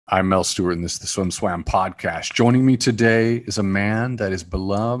I'm Mel Stewart, and this is the SwimSwam Podcast. Joining me today is a man that is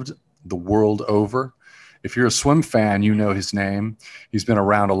beloved the world over. If you're a swim fan, you know his name. He's been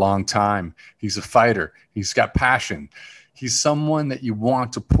around a long time. He's a fighter. He's got passion. He's someone that you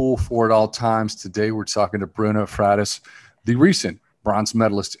want to pull for at all times. Today, we're talking to Bruno Fratus, the recent bronze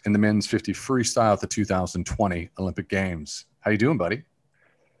medalist in the men's 50 freestyle at the 2020 Olympic Games. How you doing, buddy?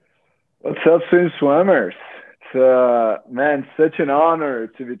 What's up, swim swimmers? It's man, such an honor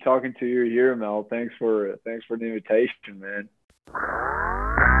to be talking to you here, Mel. Thanks for the invitation, man.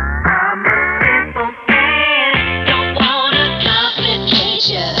 I'm a simple fan, don't wanna complicate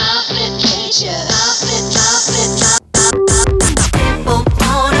ya.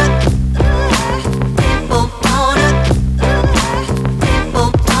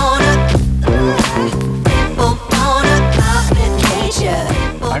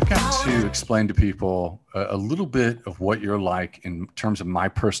 Explain to people a little bit of what you're like in terms of my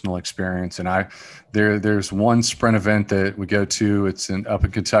personal experience. And there's one sprint event that we go to. It's up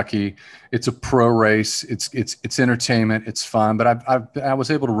in Kentucky. It's a pro race. It's entertainment. It's fun. But I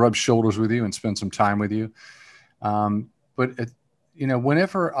was able to rub shoulders with you and spend some time with you.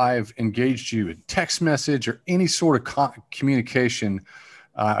 Whenever I've engaged you in text message or any sort of communication,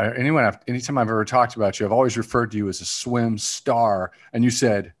 anytime I've ever talked about you, I've always referred to you as a swim star. And you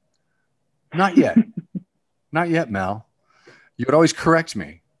said, "Not yet." Not yet, Mel. You would always correct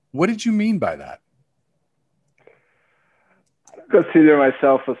me. What did you mean by that? I don't consider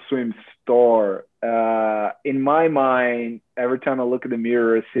myself a swim star. In my mind, every time I look in the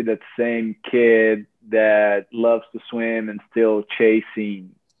mirror, I see that same kid that loves to swim and still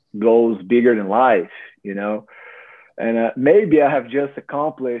chasing goals bigger than life, you know? And maybe I have just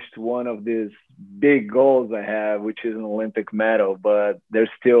accomplished one of these big goals I have, which is an Olympic medal, but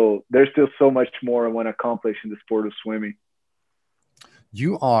there's still so much more I want to accomplish in the sport of swimming.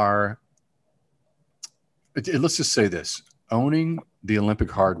 You are, let's just say this, owning the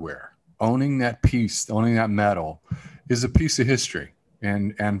Olympic hardware, owning that piece, owning that medal is a piece of history.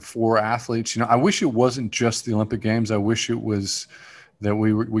 And for athletes, I wish it wasn't just the Olympic Games. I wish it was that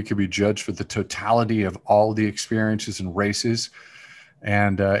we could be judged for the totality of all the experiences and races.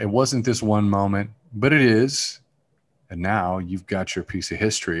 And it wasn't this one moment, but it is. And now you've got your piece of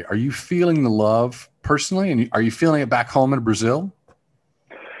history. Are you feeling the love personally? And are you feeling it back home in Brazil?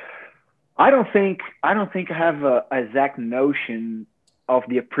 I don't think I have an exact notion of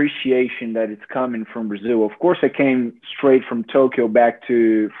the appreciation that it's coming from Brazil. Of course, I came straight from Tokyo back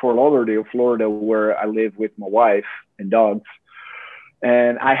to Fort Lauderdale, Florida, where I live with my wife and dogs.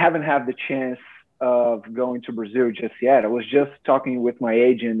 And I haven't had the chance of going to Brazil just yet. I was just talking with my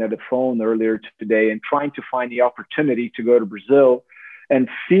agent at the phone earlier today and trying to find the opportunity to go to Brazil and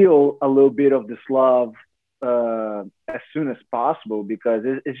feel a little bit of this love as soon as possible, because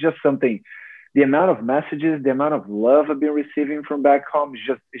it's just something, the amount of messages, the amount of love I've been receiving from back home is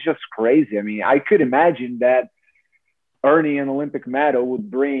just crazy. I mean, I could imagine that earning an Olympic medal would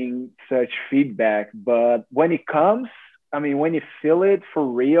bring such feedback, but when it comes, I mean, when you feel it for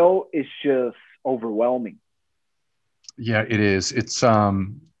real, it's just overwhelming. Yeah, it is. It's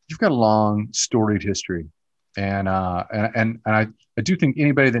you've got a long storied history, and I do think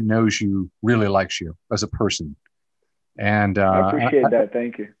anybody that knows you really likes you as a person. And I appreciate that.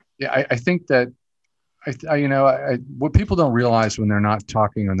 Thank you. Yeah, I think that what people don't realize when they're not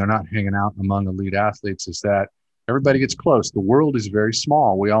talking and they're not hanging out among elite athletes is that everybody gets close. The world is very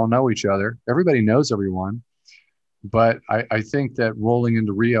small. We all know each other. Everybody knows everyone. But I think that rolling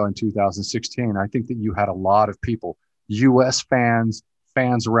into Rio in 2016, I think that you had a lot of people, U.S. fans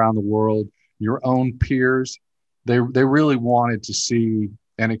around the world, your own peers. They really wanted to see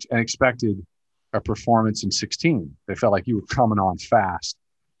and expected a performance in 16. They felt like you were coming on fast.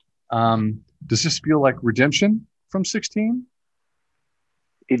 Does this feel like redemption from 16?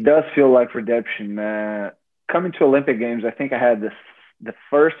 It does feel like redemption. Coming to Olympic Games, I think I had the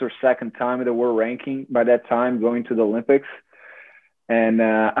first or second time in the world ranking by that time going to the Olympics, and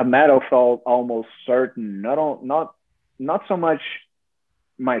a medal felt almost certain. Not so much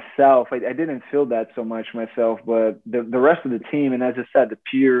myself. I didn't feel that so much myself, but the rest of the team, and as I said, the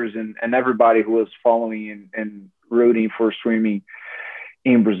peers and everybody who was following and rooting for swimming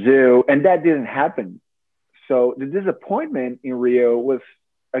in Brazil, and that didn't happen. So the disappointment in Rio was,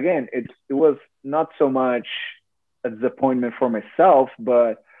 again, it was not so much a disappointment for myself,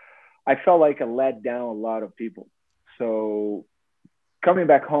 but I felt like I let down a lot of people. So coming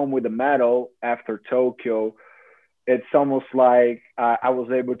back home with a medal after Tokyo, it's almost like I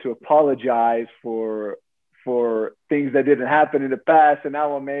was able to apologize for things that didn't happen in the past, and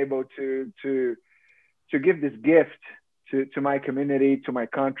now I'm able to give this gift to my community, to my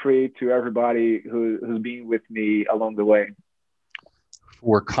country, to everybody who's been with me along the way.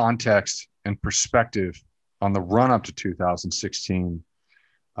 For context and perspective on the run up to 2016,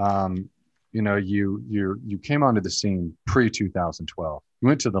 you came onto the scene pre 2012. You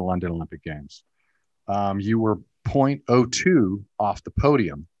went to the London Olympic Games. You were 0.02 off the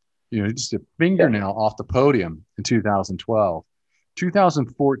podium, just a fingernail off the podium in 2012.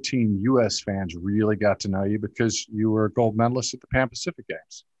 2014, U.S. fans really got to know you because you were a gold medalist at the Pan Pacific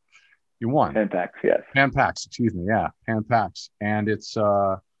Games. You won. Unpacks, yes. Unpacks, excuse me. Yeah, Unpacks. And it's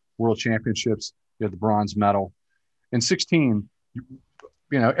World Championships. You had the bronze medal. In 16,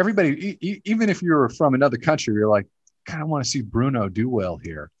 everybody, even if you're from another country, you're like, God, I want to see Bruno do well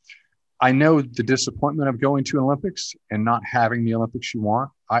here. I know the disappointment of going to Olympics and not having the Olympics you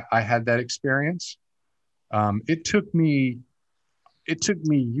want. I had that experience. It took me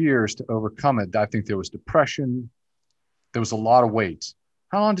years to overcome it. I think there was depression. There was a lot of weight.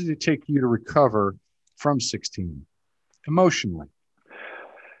 How long did it take you to recover from 16 emotionally?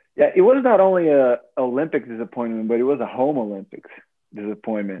 Yeah, it was not only a Olympic disappointment, but it was a home Olympics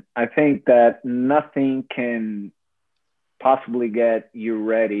disappointment. I think that nothing can possibly get you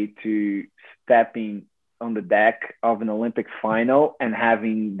ready to stepping on the deck of an Olympics final and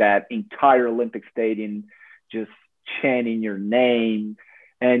having that entire Olympic stadium just chanting your name,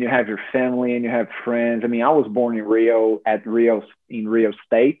 and you have your family and you have friends. I mean, I was born in Rio in Rio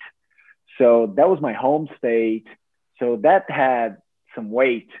State. So that was my home state. So that had some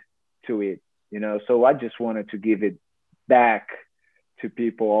weight to it, so I just wanted to give it back to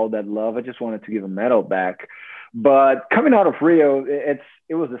people, all that love. I just wanted to give a medal back. But coming out of Rio,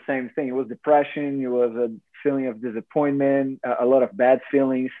 it was the same thing. It was depression. It was a feeling of disappointment, a lot of bad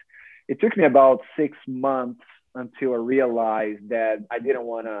feelings. It took me about 6 months until I realized that I didn't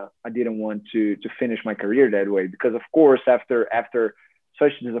want to finish my career that way, because of course after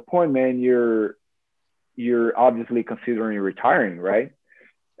such disappointment, you're obviously considering retiring, right?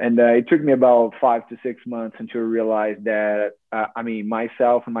 And it took me about 5 to 6 months until I realized that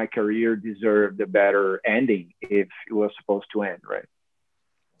myself and my career deserved a better ending if it was supposed to end, right?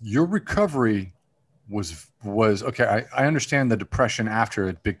 Your recovery was okay. I understand the depression after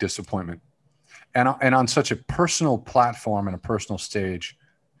a big disappointment. And on such a personal platform and a personal stage,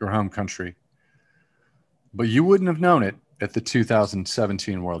 your home country. But you wouldn't have known it at the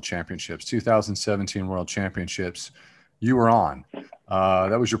 2017 World Championships. 2017 World Championships, you were on.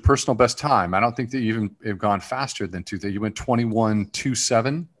 That was your personal best time. I don't think that you even have gone faster than 2. You went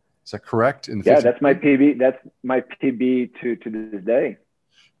 21:27. Is that correct? Yeah, that's my PB. That's my PB to this day.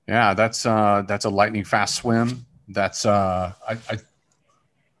 Yeah, that's a lightning fast swim. That's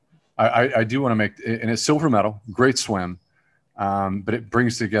I do want to make, and it's silver medal, great swim. But it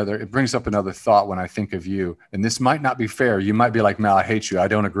brings up another thought when I think of you. And this might not be fair. You might be like, Mel, I hate you. I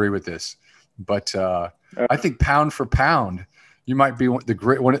don't agree with this. But I think pound for pound, you might be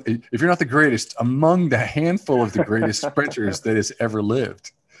if you're not the greatest, among the handful of the greatest sprinters that has ever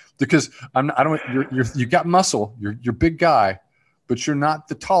lived. Because you got muscle, you're a big guy, but you're not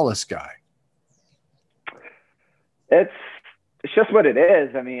the tallest guy. It's just what it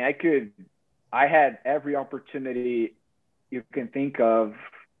is. I mean, I had every opportunity you can think of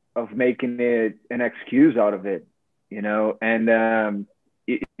making it an excuse out of it, and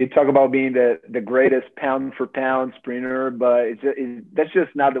you talk about being the greatest pound for pound sprinter, but that's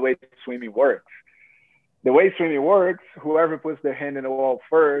just not the way swimming works. The way swimming works, whoever puts their hand in the wall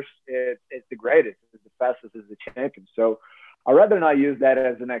first, it's the greatest, it's the fastest, is the champion. So I'd rather not use that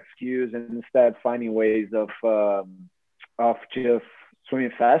as an excuse and instead finding ways of just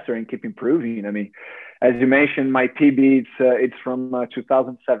swimming faster and keep improving. I mean, as you mentioned, my PB, it's from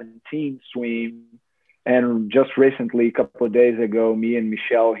 2017 swim. And just recently, a couple of days ago, me and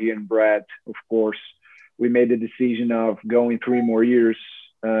Michelle here and Brad, of course, we made the decision of going 3 more years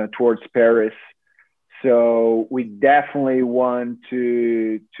towards Paris. So we definitely want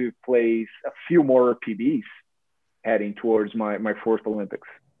to place a few more PBs heading towards my 4th Olympics.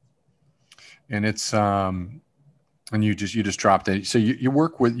 And it's and you just dropped it. So you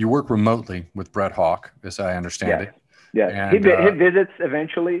work remotely with Brett Hawk, as I understand it. Yeah, and, he visits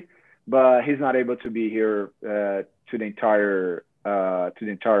eventually, but he's not able to be here to the entire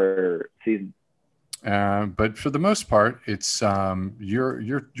season. But for the most part, it's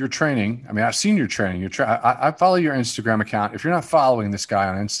your training. I mean, I've seen your training. I follow your Instagram account. If you're not following this guy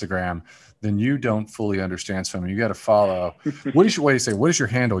on Instagram, then you don't fully understand swimming. You got to follow. What is your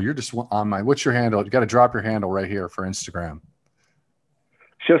handle? You're just on my. What's your handle? You got to drop your handle right here for Instagram.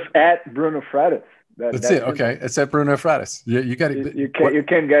 Just at Bruno Fratus. That's it. Okay, it's at Bruno Fratus. You got it. You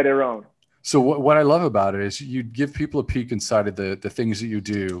can't get it wrong. So what I love about it is you give people a peek inside of the things that you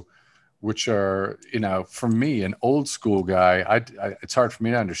do, which are, for me, an old school guy, it's hard for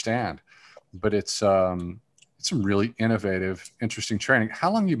me to understand, but it's some really innovative, interesting training.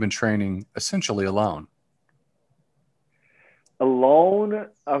 How long have you been training essentially alone? Alone,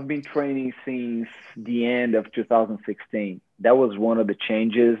 I've been training since the end of 2016. That was one of the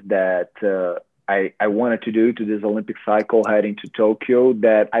changes that I wanted to do to this Olympic cycle heading to Tokyo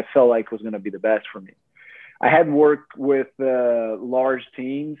that I felt like was going to be the best for me. I had worked with large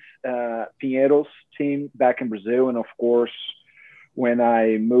teams, Pinheiros team back in Brazil, and of course, when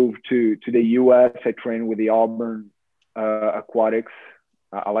I moved to the U.S., I trained with the Auburn Aquatics.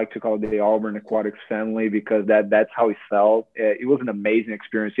 I like to call it the Auburn Aquatics family because that's how it felt. It was an amazing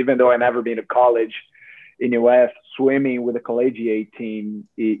experience, even though I never been to college in U.S. Swimming with a collegiate team.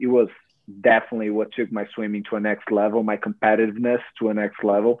 It was definitely what took my swimming to a next level, my competitiveness to a next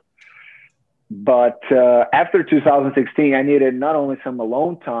level. But after 2016, I needed not only some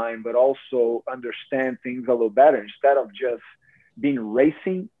alone time, but also understand things a little better. Instead of just being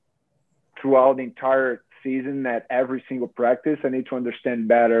racing throughout the entire season at every single practice, I need to understand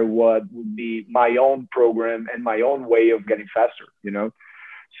better what would be my own program and my own way of getting faster.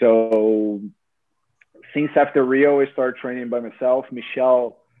 So since after Rio, I started training by myself.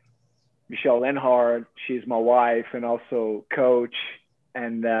 Michelle Lenhard, she's my wife and also coach.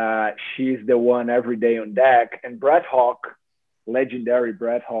 And she's the one every day on deck. And Brett Hawk, legendary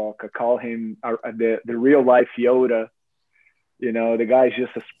Brett Hawk, I call him the real life Yoda. The guy's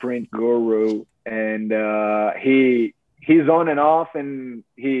just a sprint guru, and he's on and off, and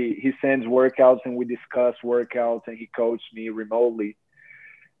he sends workouts, and we discuss workouts, and he coaches me remotely,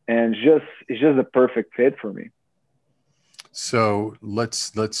 and it's just a perfect fit for me. So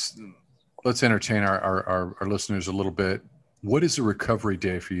let's entertain our listeners a little bit. What is a recovery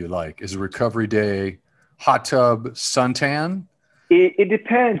day for you like? Is a recovery day hot tub, suntan? It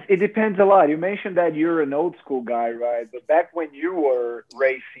depends. It depends a lot. You mentioned that you're an old school guy, right? But back when you were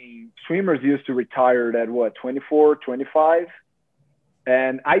racing, swimmers used to retire at what, 24, 25?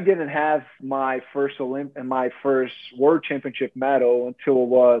 And I didn't have my first world championship medal until I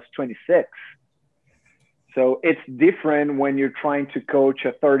was 26. So it's different when you're trying to coach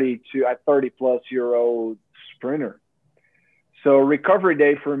a 30 plus year old sprinter. So recovery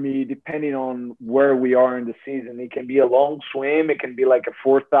day for me, depending on where we are in the season, it can be a long swim. It can be like a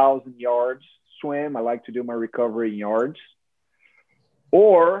 4,000 yards swim. I like to do my recovery in yards.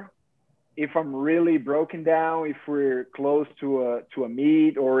 Or if I'm really broken down, if we're close to a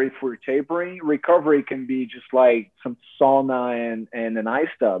meet, or if we're tapering, recovery can be just like some sauna and an ice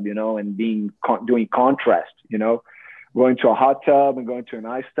tub, and doing contrast, going to a hot tub and going to an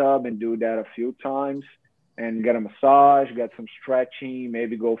ice tub and do that a few times. And get a massage, get some stretching,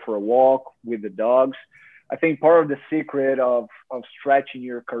 maybe go for a walk with the dogs. I think part of the secret of stretching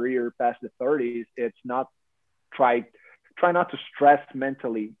your career past the 30s, it's not try not to stress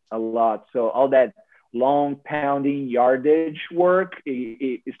mentally a lot. So all that long pounding yardage work,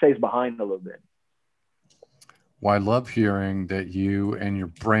 it stays behind a little bit. Well, I love hearing that you and your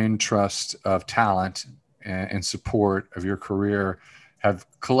brain trust of talent and support of your career have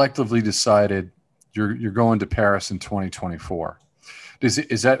collectively decided you're going to Paris in 2024. Was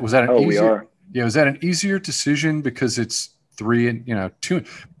that an easier? We are. Yeah, was that an easier decision because it's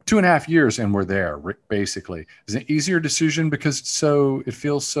 2.5 years and we're there basically? Is it an easier decision because it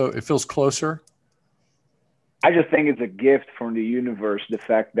feels closer? I just think it's a gift from the universe. The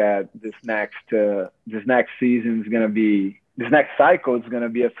fact that this next season is going to be, this next cycle is going to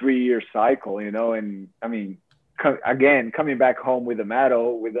be a 3-year cycle, and I mean, again, coming back home with an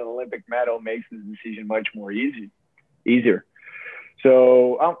Olympic medal makes the decision much more easier.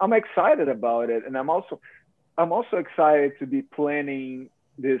 So I'm excited about it. And I'm also excited to be planning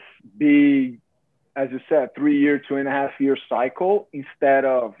this big, as you said, 3-year, 2.5-year cycle instead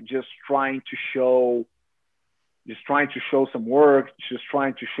of just trying to show some work, just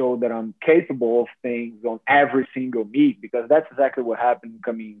trying to show that I'm capable of things on every single meet, because that's exactly what happened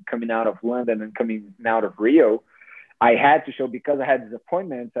coming out of London and coming out of Rio. I had to show, because I had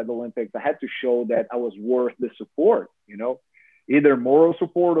disappointments at the Olympics, I had to show that I was worth the support, either moral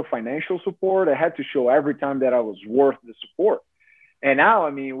support or financial support. I had to show every time that I was worth the support. And now, I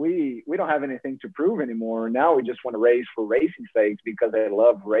mean, we don't have anything to prove anymore. Now we just want to race for racing sake, because I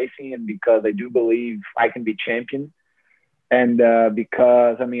love racing and because I do believe I can be champion. And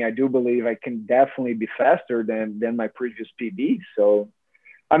because, I mean, I do believe I can definitely be faster than my previous PB. So,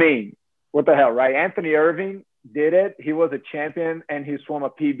 I mean, what the hell, right? Anthony Irving did it. He was a champion and he swam a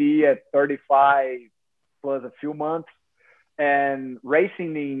PB at 35 plus a few months. And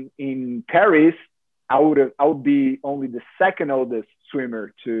racing in Paris, I would be only the second oldest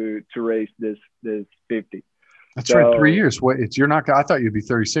swimmer to race this 50. That's right. 3 years. What? You're not. I thought you'd be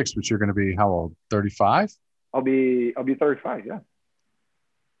 36, but you're going to be how old? 35. I'll be 35. Yeah.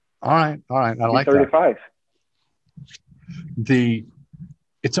 All right. I like 35. That.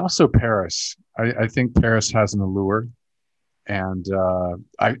 It's also Paris. I think Paris has an allure, and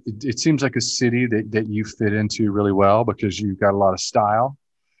it seems like a city that you fit into really well because you've got a lot of style.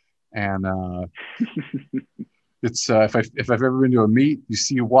 And it's if I've ever been to a meet, you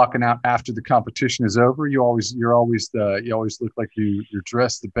see you walking out after the competition is over. You always look like you're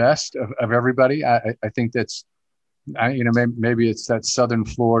dressed the best of everybody. I think that's maybe it's that Southern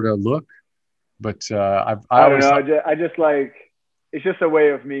Florida look, but I don't know. I just like, it's just a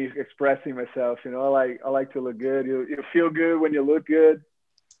way of me expressing myself. I like to look good. You feel good when you look good,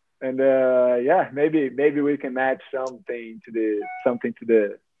 and yeah, maybe we can match something to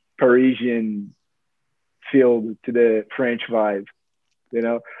the Parisian feel, to the French vibe.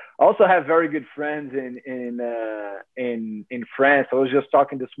 I also have very good friends in France. I was just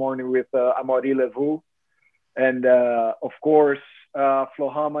talking this morning with Amaury Levoux, and of course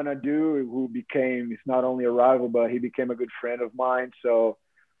Florent Manadou, who is not only a rival, but he became a good friend of mine. So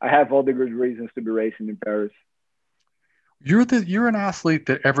I have all the good reasons to be racing in Paris. You're an athlete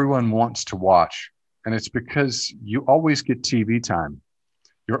that everyone wants to watch, and it's because you always get TV time.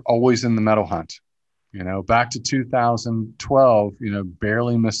 You're always in the medal hunt. Back to 2012,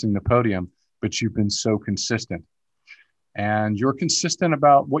 barely missing the podium, but you've been so consistent. And you're consistent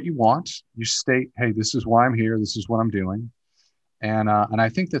about what you want. You state, hey, this is why I'm here. This is what I'm doing. And I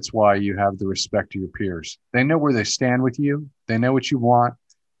think that's why you have the respect of your peers. They know where they stand with you. They know what you want.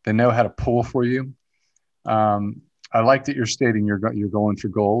 They know how to pull for you. I like that you're stating you're going for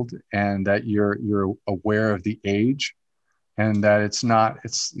gold, and that you're aware of the age, and that it's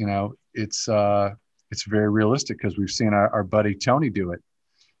very realistic, because we've seen our buddy Tony do it.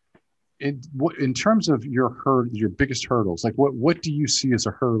 In terms of your biggest hurdles, like what do you see as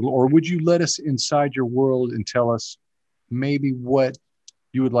a hurdle, or would you let us inside your world and tell us maybe what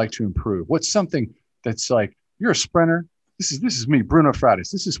you would like to improve? What's something that's like, you're a sprinter. This is me, Bruno Fratus.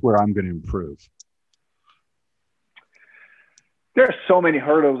 This is where I'm going to improve. There are so many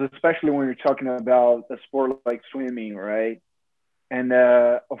hurdles, especially when you're talking about a sport like swimming, right? And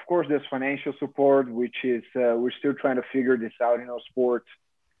of course, there's financial support, which is we're still trying to figure this out in our sport.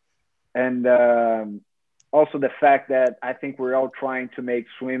 And also the fact that I think we're all trying to make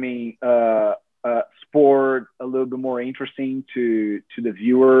swimming sport a little bit more interesting to the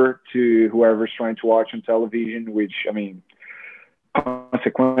viewer, to whoever's trying to watch on television, which,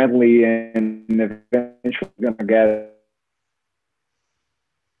 consequently and eventually going to get,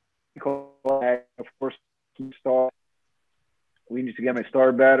 of course, we need to get my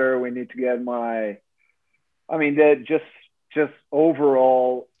start better. We need to get that just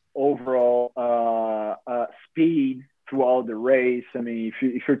overall speed throughout the race.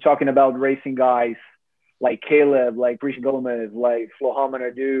 If you're talking about racing guys like Caleb, like Christian Gomez, like Florent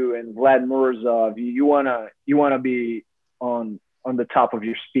Manadou and Vlad Murazov, you wanna be on the top of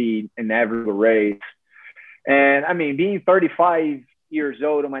your speed in every race. And being 35 years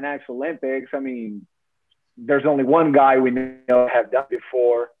old on my next Olympics, there's only one guy we know have done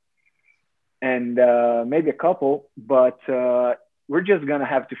before, and maybe a couple, but we're just gonna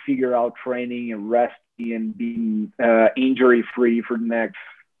have to figure out training and resting and being injury free for the next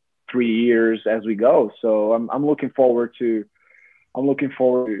 3 years as we go. So I'm looking forward to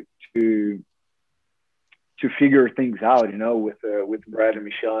figure things out, with Brad and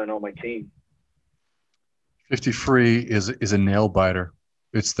Michelle and on my team. 50 free is a nail biter.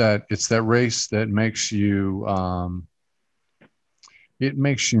 It's that race that makes you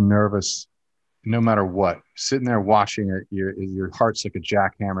nervous no matter what. Sitting there watching it, your heart's like a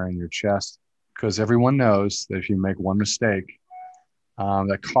jackhammer in your chest, because everyone knows that if you make one mistake,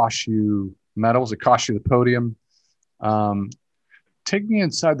 that costs you medals, it costs you the podium. Take me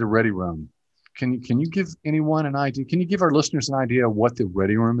inside the ready room. Can you give anyone an idea? Can you give our listeners an idea of what the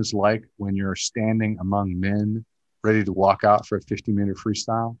ready room is like when you're standing among men ready to walk out for a 50-meter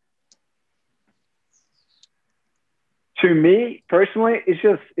freestyle? To me personally,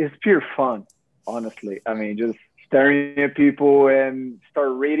 it's pure fun, honestly. Just staring at people and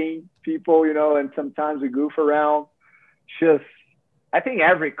start reading people, and sometimes we goof around. I think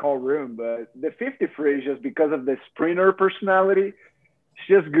every call room, but the 50 free is just because of the sprinter personality. It's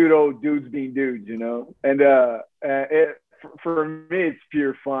just good old dudes being dudes, and for me, it's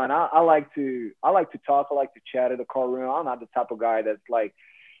pure fun. I like to talk. I like to chat at the car room. I'm not the type of guy that's like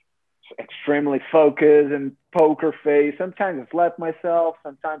extremely focused and poker face. Sometimes I slap myself.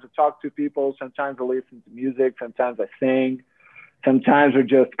 Sometimes I talk to people. Sometimes I listen to music. Sometimes I sing. Sometimes we're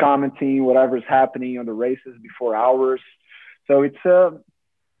just commenting whatever's happening on the races before hours. So it's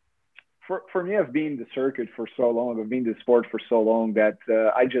for me, I've been in the circuit for so long. I've been in the sport for so long that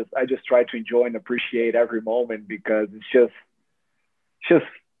I just try to enjoy and appreciate every moment, because it's just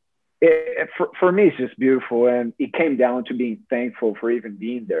for me, it's just beautiful. And it came down to being thankful for even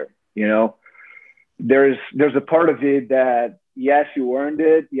being there. You know, there's a part of it that, yes, you earned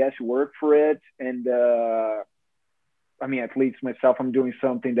it. Yes, you worked for it. And I mean, at least myself, I'm doing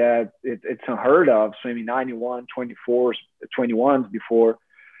something that it's unheard of, swimming 91, 24s, 21s before,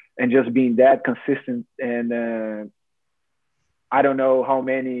 and just being that consistent. And I don't know how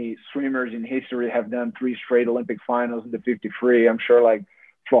many swimmers in history have done 3 straight Olympic finals in the 53. I'm sure, like,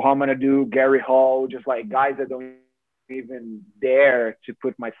 for how I'm going to do, Gary Hall, just like guys that don't even dare to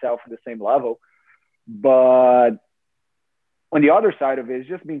put myself in the same level. But on the other side of it is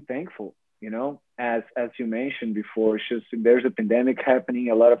just being thankful, you know, as you mentioned before. It's just, there's a pandemic happening.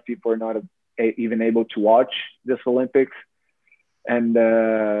 A lot of people are not even able to watch this Olympics. And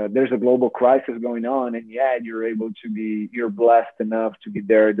there's a global crisis going on. And yet you're blessed enough to be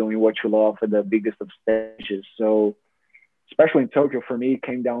there doing what you love at the biggest of stages. So especially in Tokyo, for me, it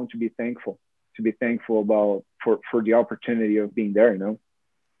came down to be thankful about for the opportunity of being there, you know?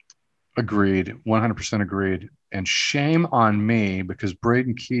 Agreed. 100% agreed. And shame on me, because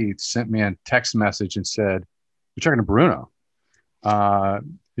Braden Keith sent me a text message and said, "You're talking to Bruno."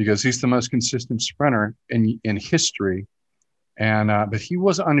 He goes, "He's the most consistent sprinter in history." And but he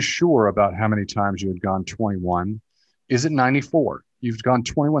was unsure about how many times you had gone 21. Is it 94? You've gone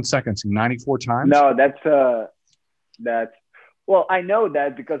 21 seconds 94 times? No, that's well, I know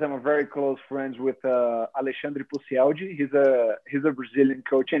that because I'm a very close friends with Alexandre Pucialdi. He's a Brazilian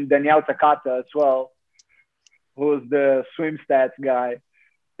coach, and Daniel Takata as well, who's the swim stats guy.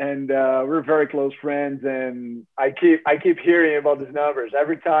 And we're very close friends, and I keep hearing about these numbers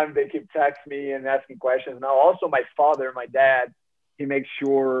every time they keep texting me and asking questions. Now, also my father, my dad, he makes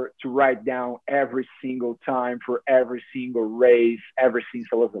sure to write down every single time for every single race ever since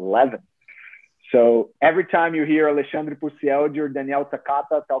I was 11. So every time you hear Alexandre Pucialdi or Daniel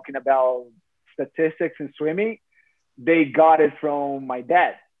Takata talking about statistics in swimming, they got it from my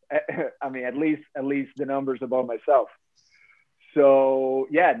dad. I mean, at least the numbers about myself. So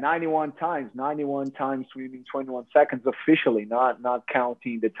yeah, 91 times swimming 21 seconds officially, not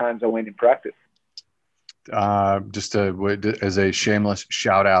counting the times I went in practice. Just as a shameless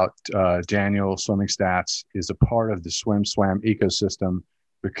shout out, Daniel Swimming Stats is a part of the SwimSwam ecosystem,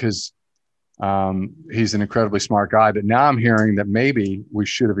 because he's an incredibly smart guy. But now I'm hearing that maybe we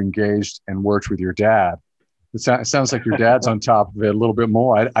should have engaged and worked with your dad. It sounds like your dad's on top of it a little bit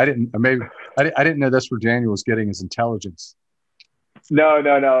more. I didn't know that's where Daniel was getting his intelligence. No.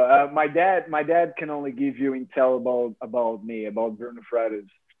 My dad can only give you intel about me, about Bruno Fratus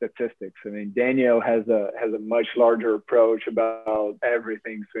statistics. I mean, Daniel has a much larger approach about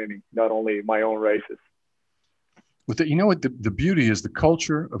everything swimming, not only my own races. You know what the beauty is, the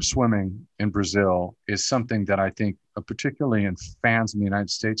culture of swimming in Brazil is something that I think, particularly in fans in the United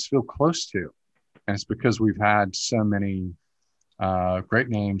States, feel close to. And it's because we've had so many great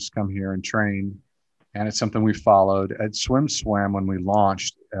names come here and train. And it's something we followed at SwimSwam when we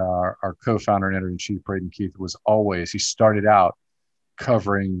launched. Our co-founder and editor-in-chief, Braden Keith, he started out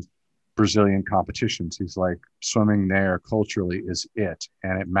covering Brazilian competitions. He's like, swimming there culturally is it,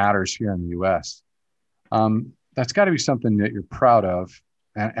 and it matters here in the US. That's got to be something that you're proud of.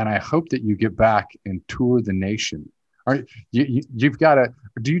 And I hope that you get back and tour the nation. All right, you've got to,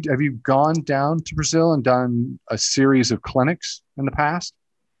 have you gone down to Brazil and done a series of clinics in the past?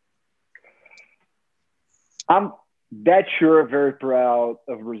 I'm that sure very proud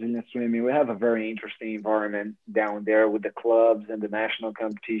of Brazilian swimming. We have a very interesting environment down there with the clubs and the national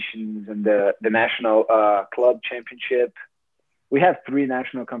competitions and the national club championship. We have 3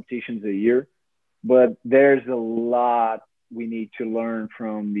 national competitions a year, but there's a lot we need to learn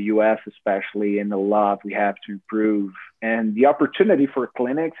from the US especially, and a lot we have to improve. And the opportunity for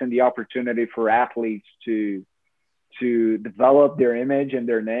clinics and the opportunity for athletes to develop their image and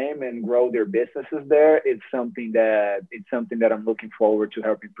their name and grow their businesses there, it's something that I'm looking forward to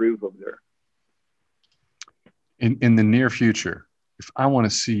help improve over there. In the near future, if I want to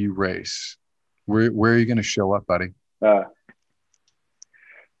see you race, where are you going to show up, buddy?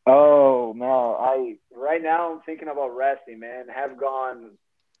 Oh no, right now I'm thinking about resting, man. I have gone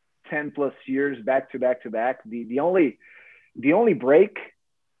 10 plus years back to back to back. The only break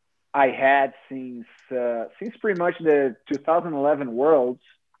I had since pretty much the 2011 Worlds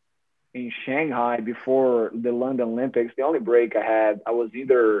in Shanghai before the London Olympics, the only break I had, I was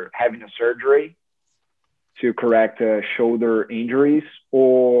either having a surgery to correct shoulder injuries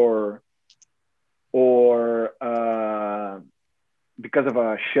or because of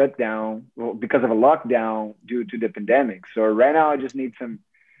a shutdown, because of a lockdown due to the pandemic. So right now I just need some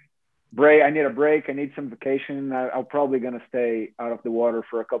break. I need a break. I need some vacation. I'm probably going to stay out of the water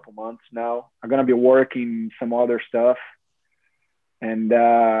for a couple months now. I'm going to be working some other stuff. And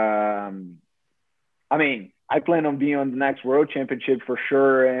I mean, I plan on being on the next World Championship for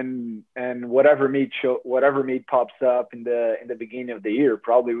sure, and whatever meet pops up in the beginning of the year.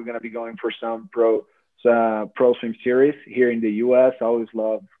 Probably we're gonna be going for some pro swim series here in the U.S. I always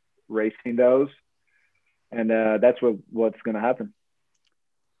love racing those, and that's what's gonna happen.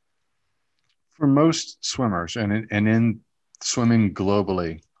 For most swimmers, and in swimming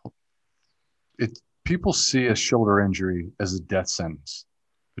globally, people see a shoulder injury as a death sentence,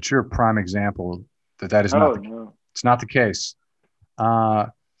 but you're a prime example that is not. It's not the case.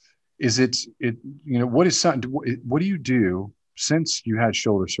 Is it? What do you do since you had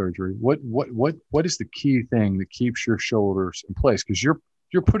shoulder surgery? What is the key thing that keeps your shoulders in place? Because you're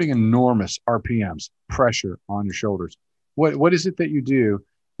putting enormous RPMs, pressure on your shoulders. What is it that you do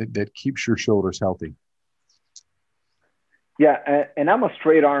that keeps your shoulders healthy? Yeah, and I'm a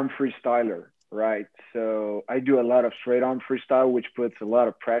straight arm freestyler. Right. So I do a lot of straight arm freestyle, which puts a lot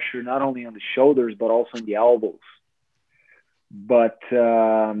of pressure, not only on the shoulders, but also on the elbows. But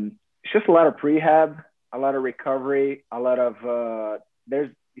it's just a lot of prehab, a lot of recovery, a lot of,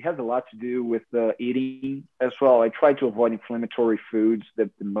 it has a lot to do with eating as well. I try to avoid inflammatory foods the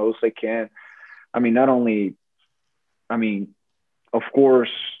most I can. Of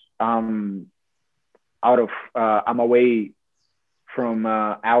course, I'm away from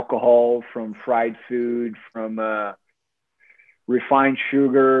alcohol, from fried food, from refined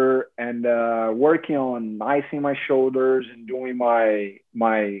sugar, and working on icing my shoulders and doing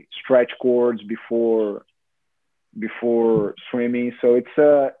my stretch cords before swimming. So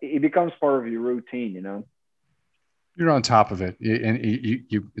it becomes part of your routine, You're on top of it, and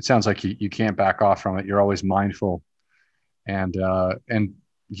it sounds like you can't back off from it. You're always mindful, and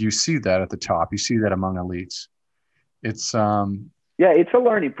you see that at the top. You see that among elites. It's Yeah, it's a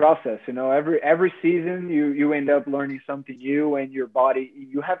learning process. Every season you end up learning something new, and your body,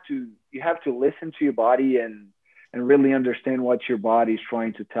 you have to listen to your body and really understand what your body is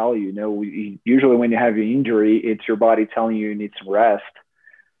trying to tell you. Usually when you have an injury, it's your body telling you need some rest,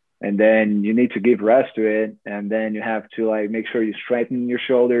 and then you need to give rest to it, and then you have to make sure you strengthen your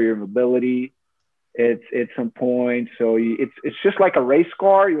shoulder, your mobility. It's some point. So it's just like a race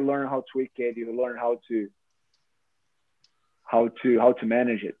car. You learn how to tweak it. You learn how to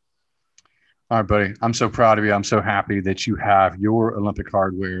manage it. All right, buddy. I'm so proud of you. I'm so happy that you have your Olympic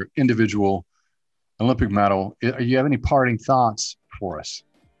hardware, individual Olympic medal. Do you have any parting thoughts for us?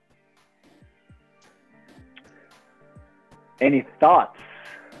 Any thoughts?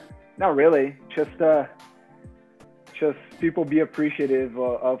 Not really. Just people be appreciative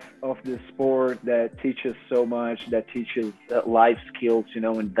of this sport that teaches so much, that teaches life skills,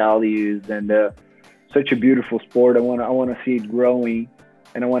 and values, and such a beautiful sport. I want to see it growing,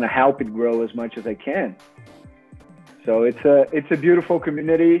 and I want to help it grow as much as I can. So it's a beautiful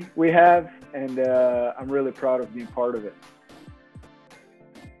community we have, and I'm really proud of being part of it.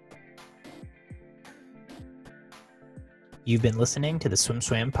 You've been listening to the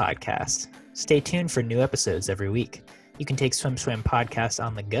SwimSwam Podcast. Stay tuned for new episodes every week. You can take SwimSwam Podcast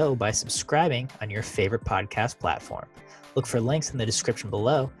on the go by subscribing on your favorite podcast platform. Look for links in the description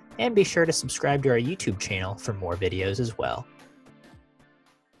below, and be sure to subscribe to our YouTube channel for more videos as well.